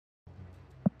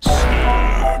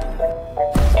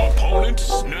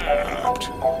Snapped.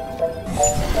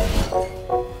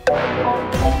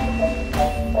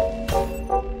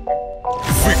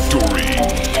 Victory.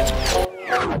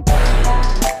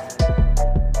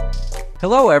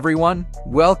 Hello everyone,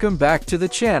 welcome back to the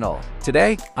channel.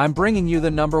 Today, I'm bringing you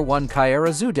the #1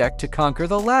 Caiera Zoo deck to conquer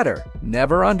the ladder.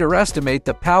 Never underestimate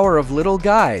the power of little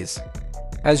guys.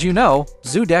 As you know,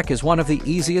 Zoo deck is one of the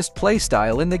easiest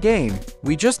playstyle in the game.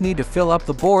 We just need to fill up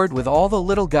the board with all the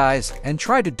little guys and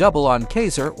try to double on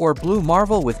Caiera or Blue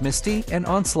Marvel with Misty and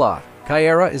Onslaught.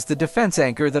 Caiera is the defense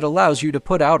anchor that allows you to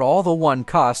put out all the one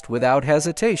cost without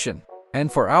hesitation.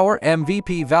 And for our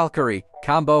MVP Valkyrie,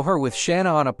 combo her with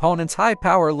Shanna on opponent's high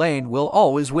power lane will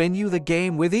always win you the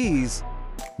game with ease.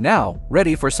 Now,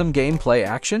 ready for some gameplay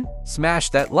action?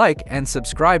 Smash that like and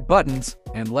subscribe buttons,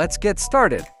 and let's get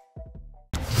started.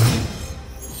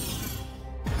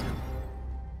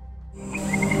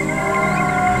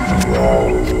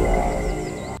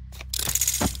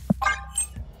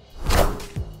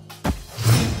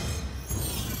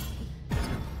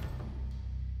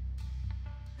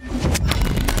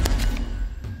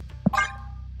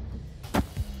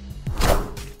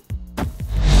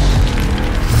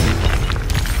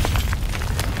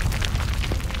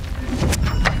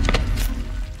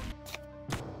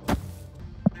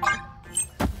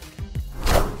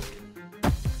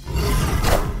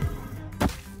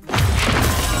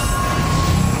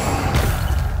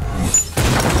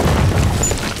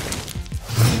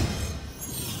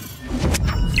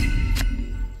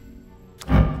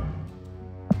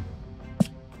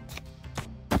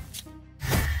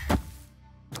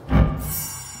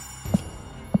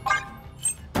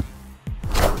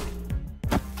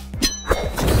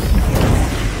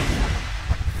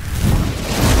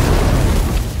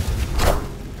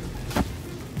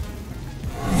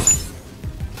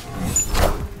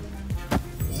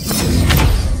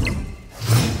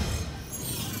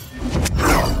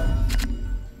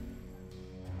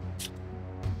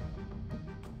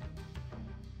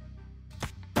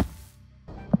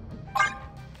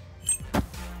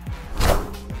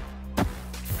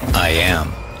 I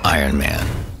am Iron Man.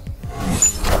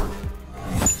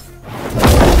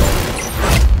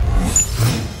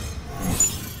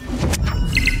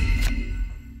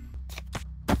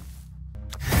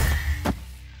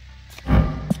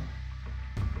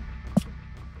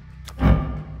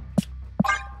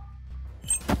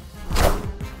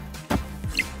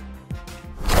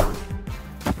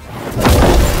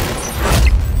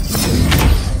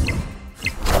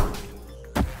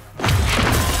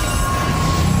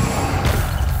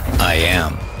 I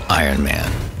am Iron Man.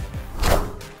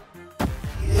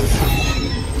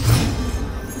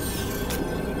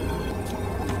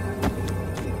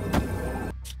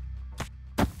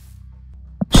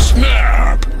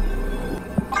 Snap.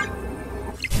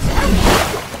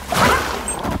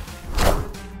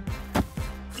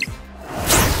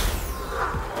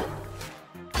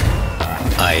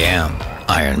 I am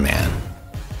Iron Man.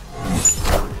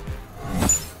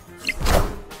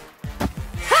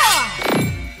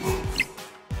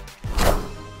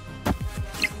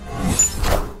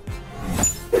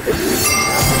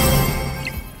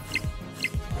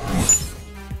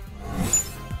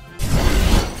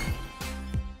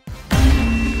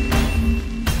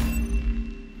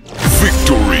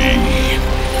 Victory.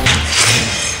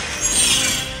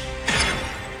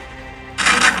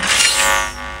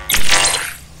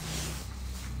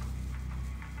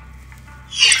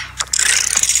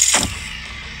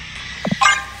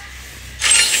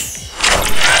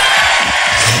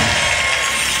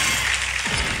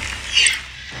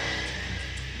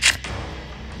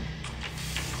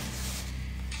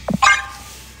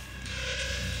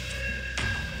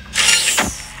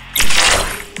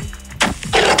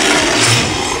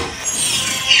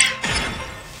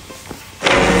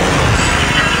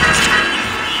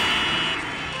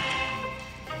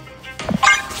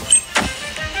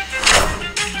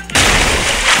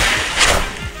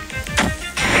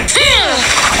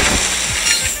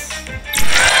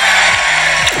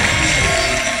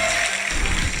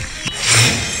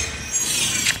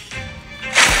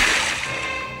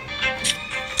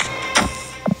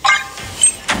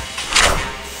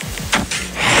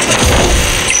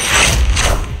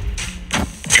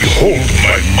 Behold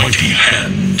my mighty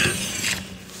hand.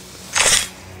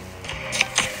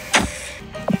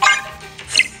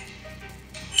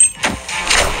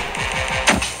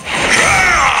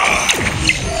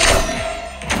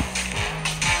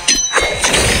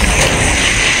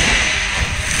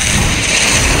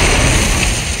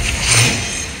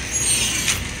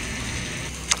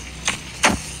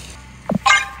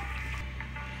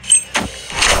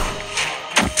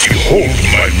 Behold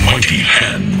my mighty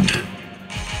hand.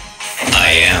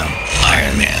 I am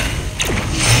Iron Man.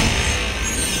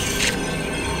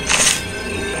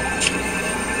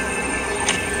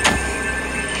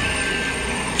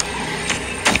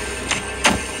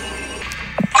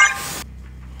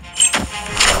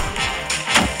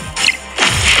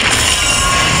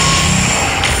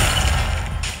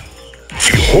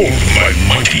 Behold my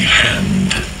mighty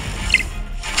hand.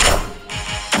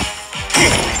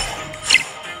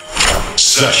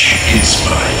 Such is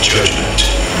my judgment.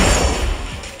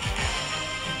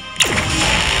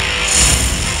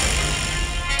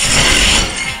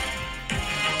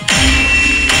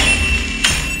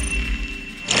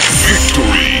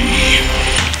 Victory!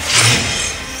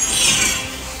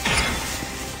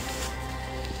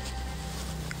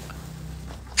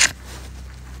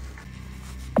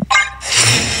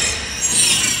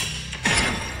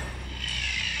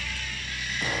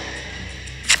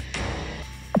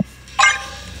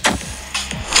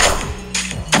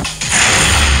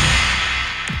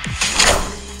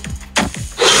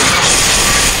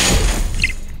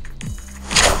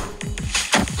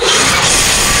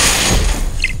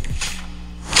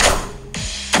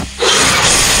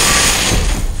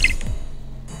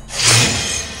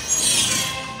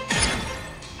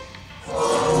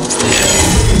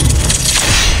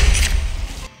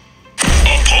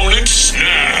 Opponent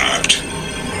snapped.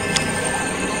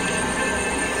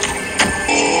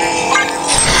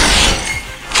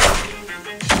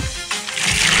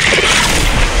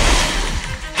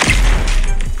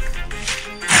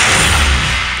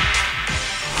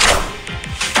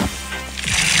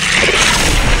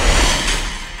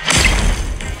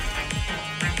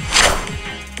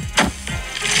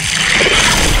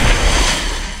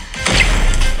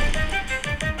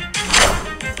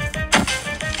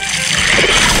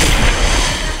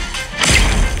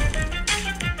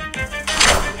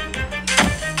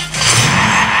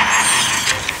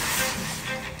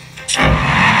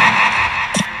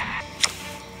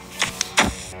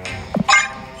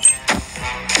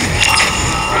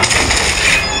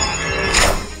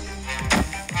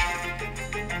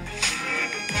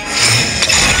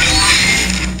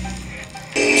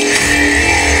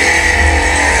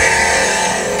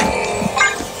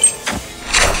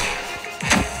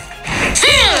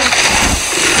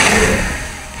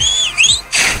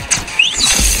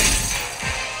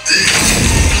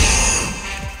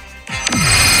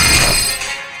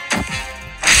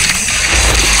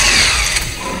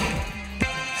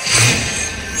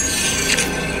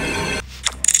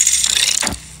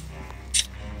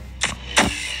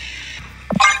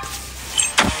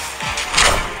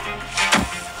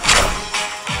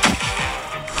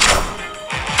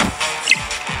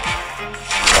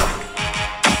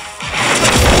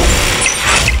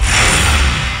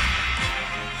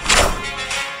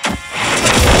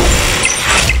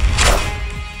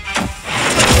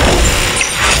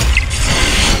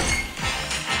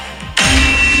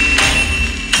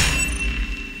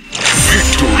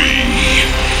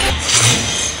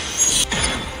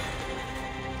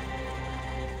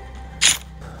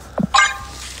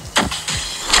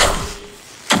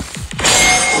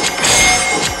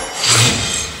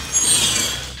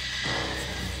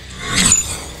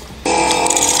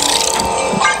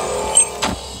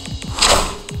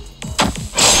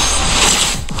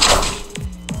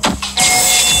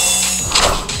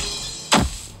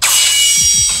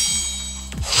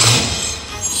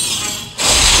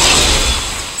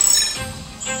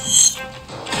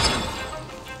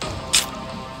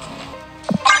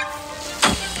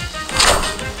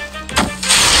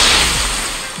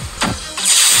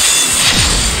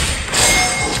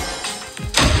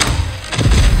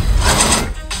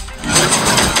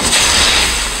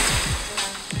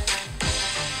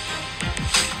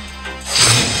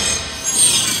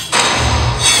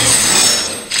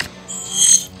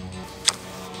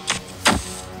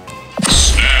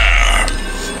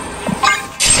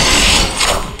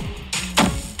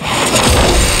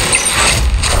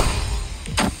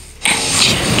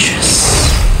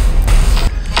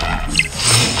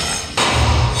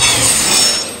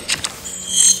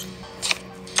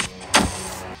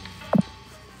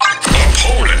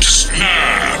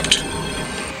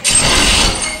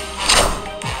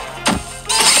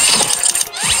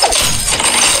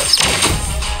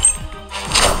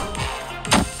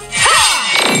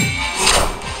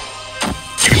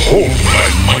 Hold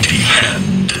my mighty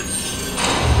hand.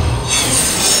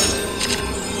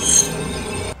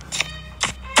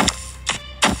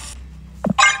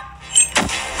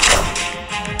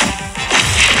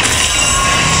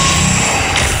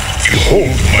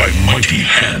 Behold my mighty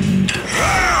hand.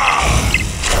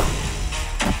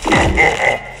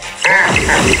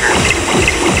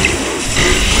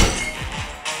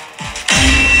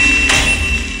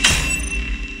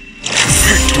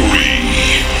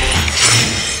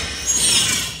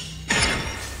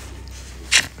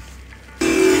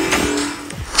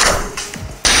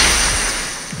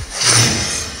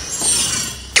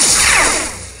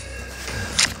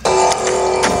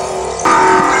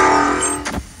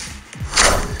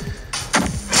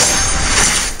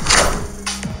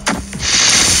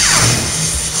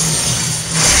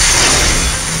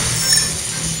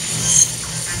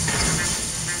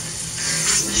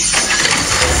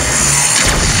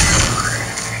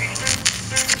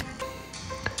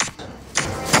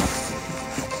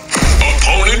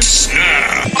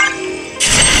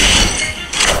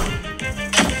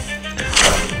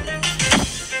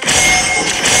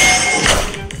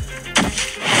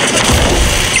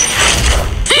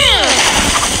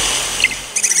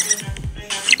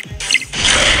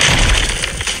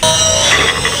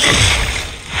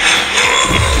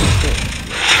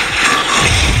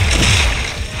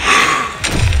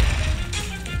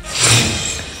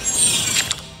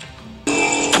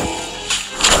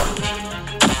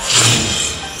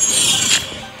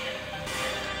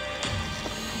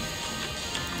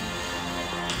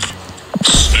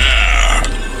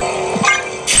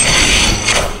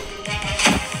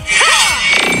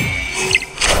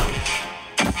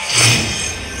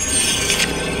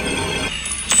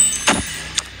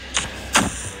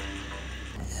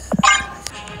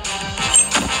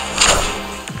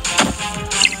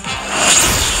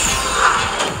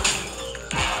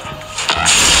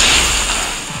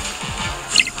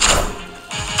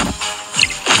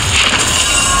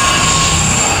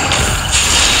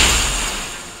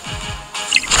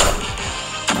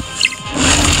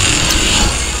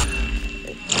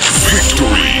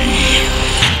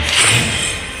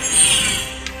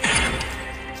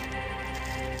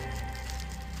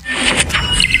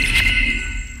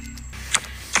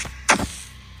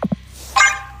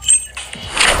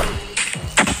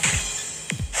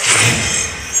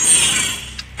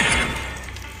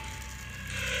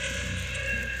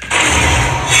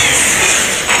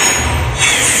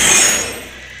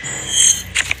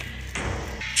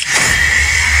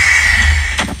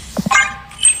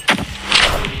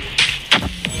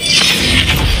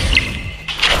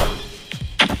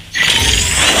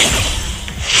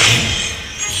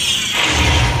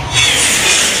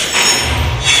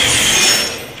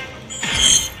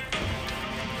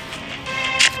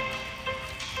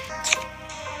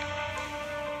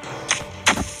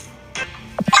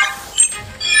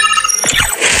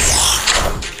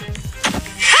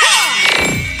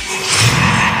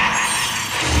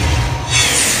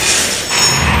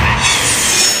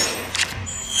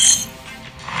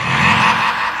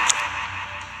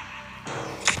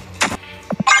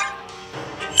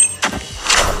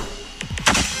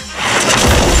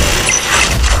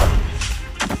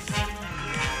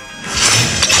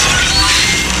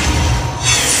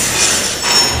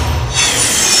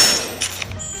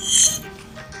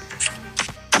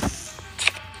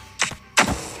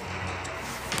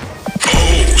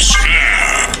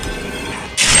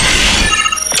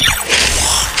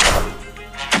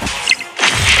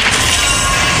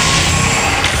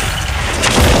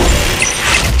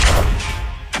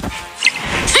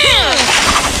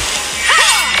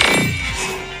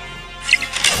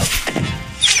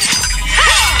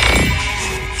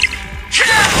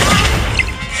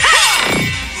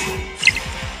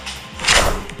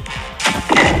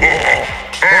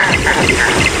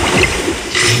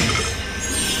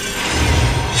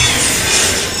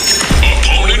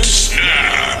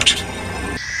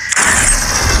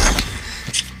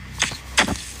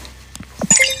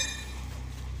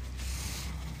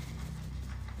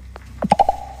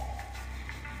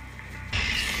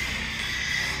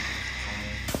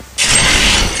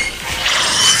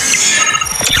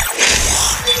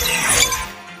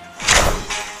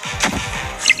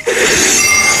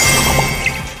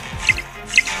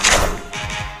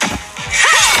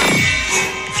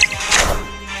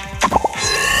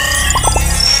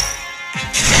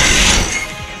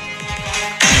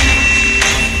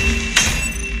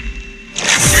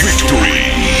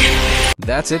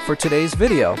 That's it for today's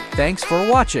video. Thanks for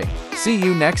watching. See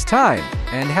you next time,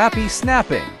 and happy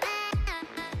snapping!